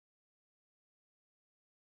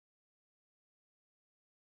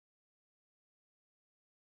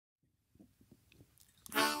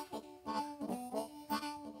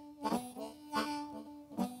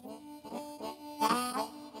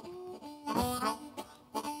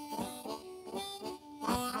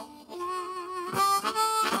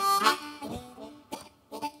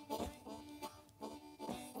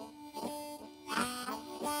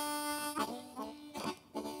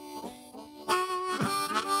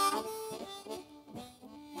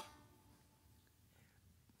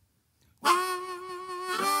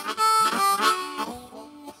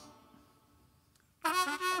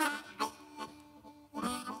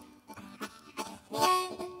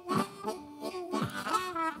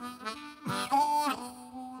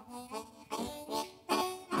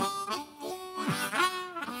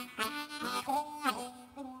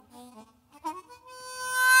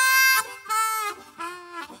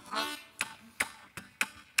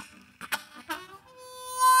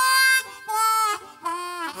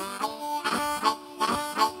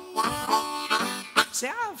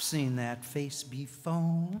I've seen that face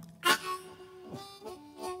before.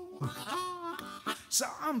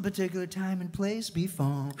 Some particular time and place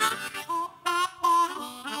before.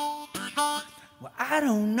 Well, I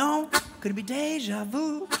don't know. Could it be deja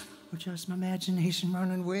vu? Or just my imagination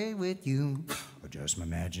running away with you? Or just my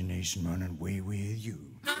imagination running away with you?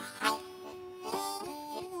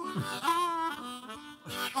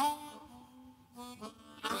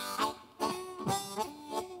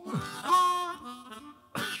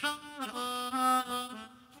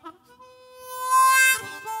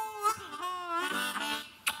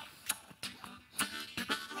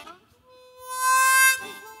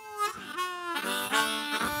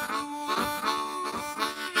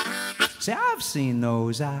 See, I've seen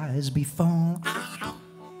those eyes before.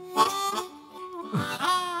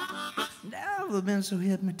 Never been so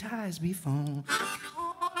hypnotized before.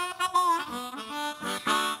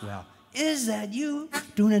 Well, is that you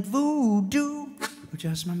doing it voodoo? Or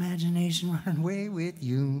just my imagination running away with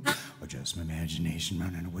you? Or just my imagination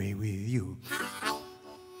running away with you?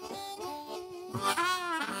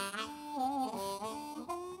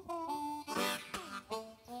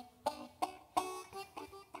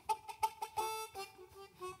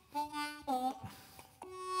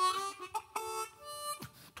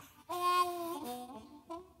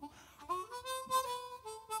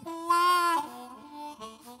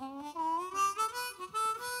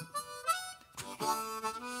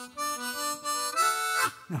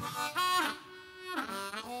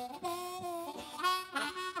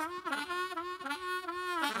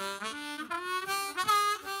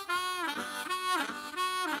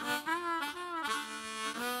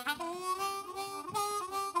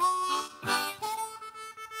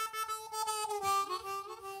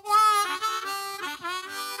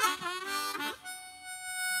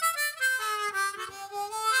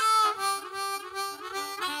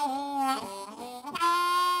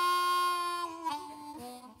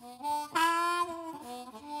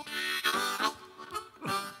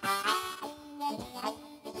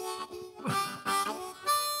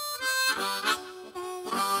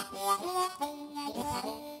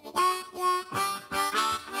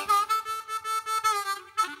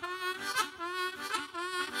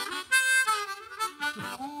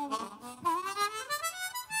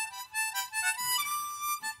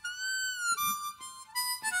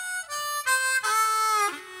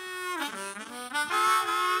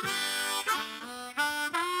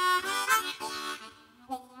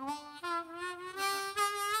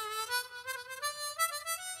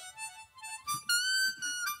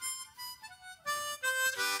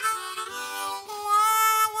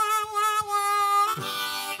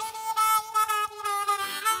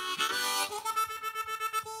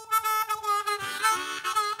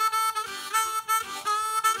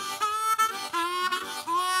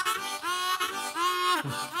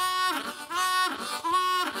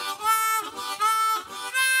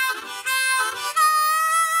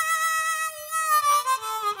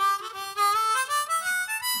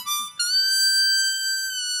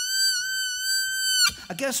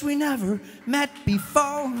 I guess we never met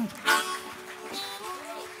before.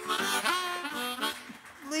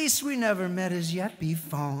 At least we never met as yet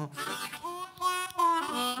before.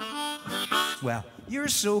 Well, you're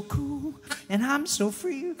so cool and I'm so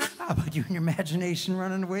free. How about you and your imagination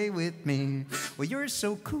running away with me? Well, you're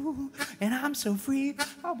so cool and I'm so free.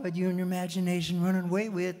 How about you and your imagination running away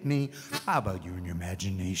with me? How about you and your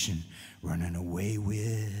imagination running away with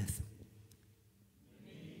me?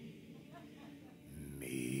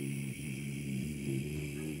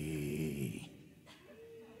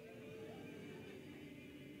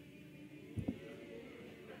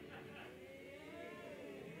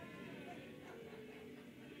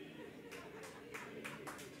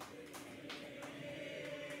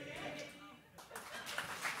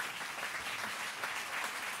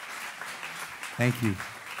 Thank you.